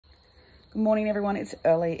Good morning, everyone. It's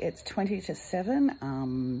early. It's 20 to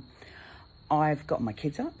 7. I've got my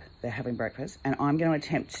kids up. They're having breakfast, and I'm going to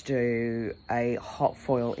attempt to do a hot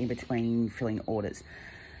foil in between filling orders.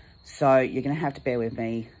 So you're going to have to bear with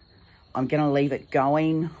me. I'm going to leave it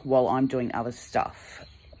going while I'm doing other stuff.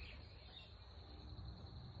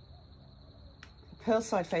 Pearl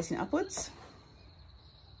side facing upwards.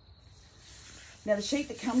 Now the sheet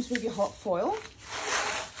that comes with your hot foil,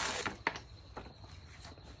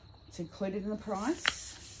 it's included in the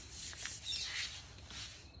price.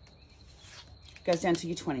 Goes down to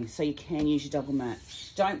your 20, so you can use your double mat.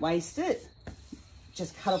 Don't waste it.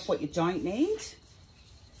 Just cut off what you don't need.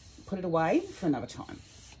 Put it away for another time.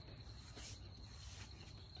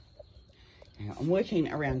 Now, I'm working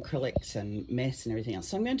around acrylics and mess and everything else.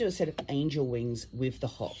 So I'm going to do a set of angel wings with the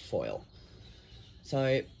hot foil.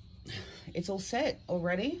 So it's all set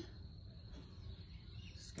already.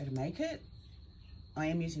 Just go to make it. I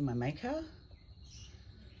am using my maker.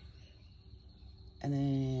 And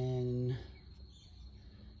then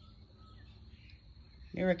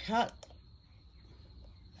mirror cut.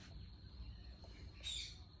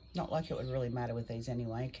 Not like it would really matter with these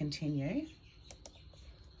anyway. Continue.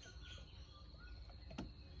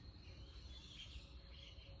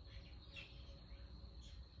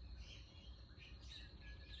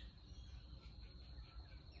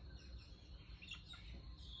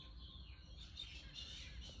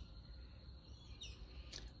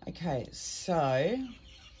 Okay, so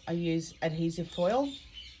I use adhesive foil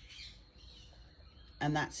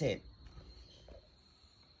and that's it.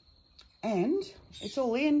 And it's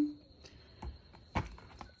all in,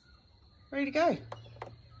 ready to go.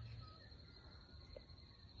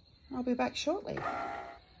 I'll be back shortly.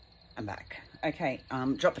 I'm back. Okay,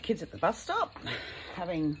 dropped the kids at the bus stop,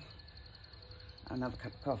 having another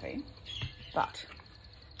cup of coffee, but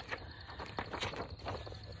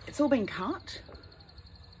it's all been cut.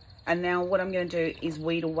 And now what I'm going to do is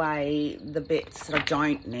weed away the bits that I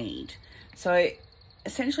don't need. So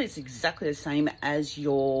essentially it's exactly the same as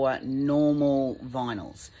your normal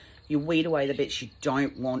vinyls. You weed away the bits you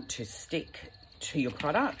don't want to stick to your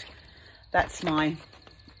product. That's my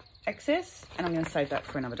excess, and I'm going to save that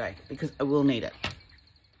for another day because I will need it.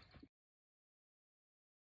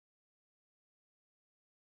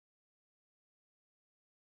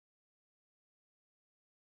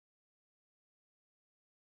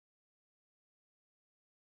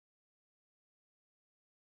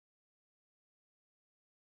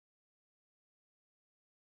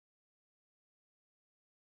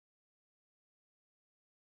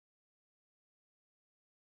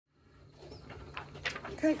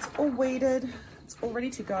 Okay, it's all weeded, it's all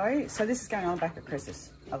ready to go. So this is going on the back of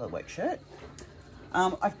Chris's other work shirt.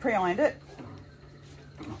 I've pre-ironed it,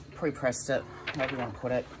 pre-pressed it, however you want to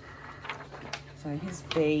put it. So his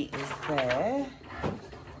B is there.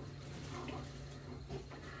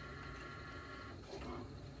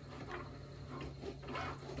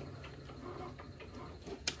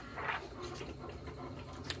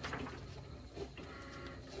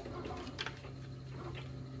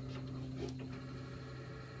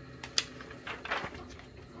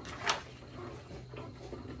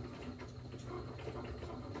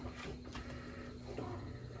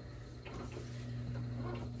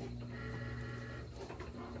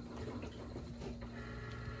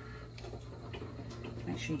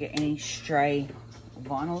 Make sure you get any stray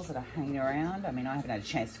vinyls that are hanging around. I mean, I haven't had a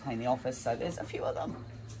chance to clean the office, so there's a few of them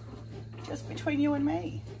just between you and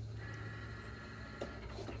me.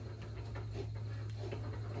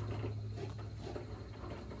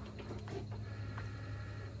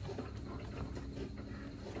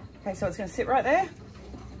 Okay, so it's going to sit right there.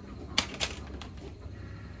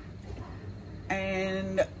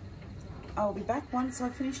 And I'll be back once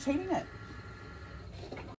I've finished heating it.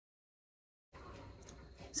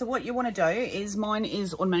 So what you want to do is, mine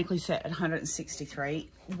is automatically set at 163.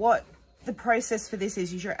 What the process for this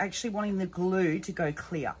is you're actually wanting the glue to go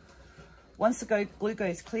clear. Once the glue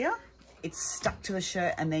goes clear, it's stuck to the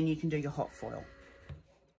shirt, and then you can do your hot foil.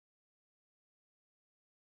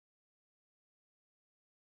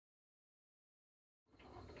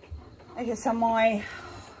 Okay, so my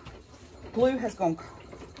glue has gone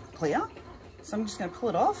clear, so I'm just going to pull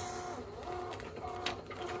it off.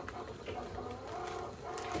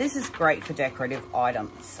 This is great for decorative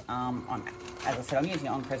items. As I said, I'm using it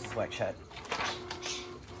on Chris's work shirt.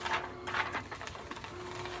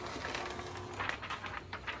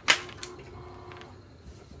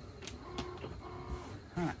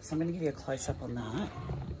 All right, so I'm going to give you a close-up on that.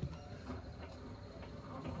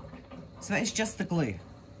 So it's just the glue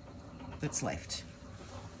that's left.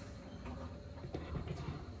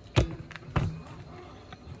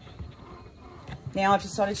 Now I've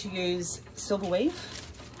decided to use silver weave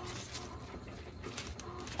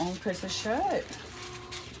on Chris's shirt.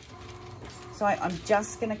 So I'm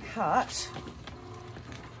just going to cut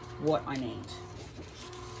what I need.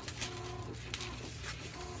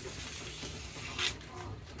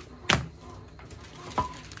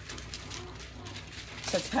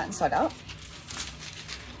 So it's pattern side up.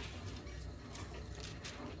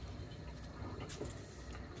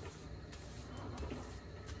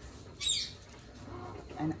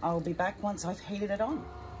 And I'll be back once I've heated it on.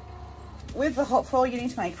 With the hot foil, you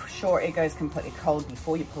need to make sure it goes completely cold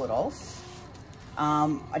before you pull it off.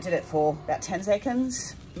 I did it for about 10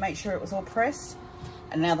 seconds, make sure it was all pressed.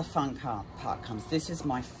 And now the fun part comes. This is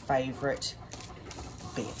my favorite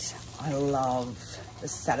bit. I love the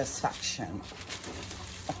satisfaction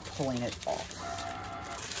of pulling it off.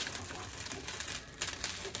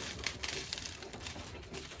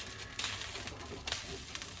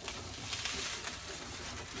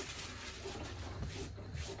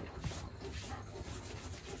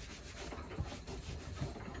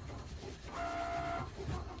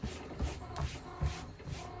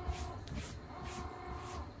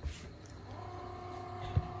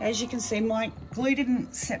 As you can see, my glue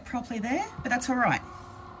didn't set properly there, but that's all right.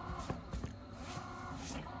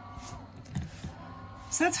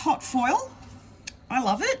 So that's hot foil. I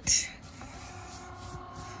love it.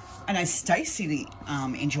 I know Stacey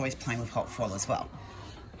enjoys playing with hot foil as well.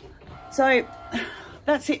 So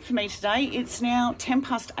that's it for me today. It's now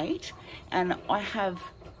 8:10 and I have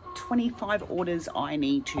 25 orders I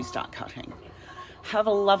need to start cutting. Have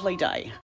a lovely day.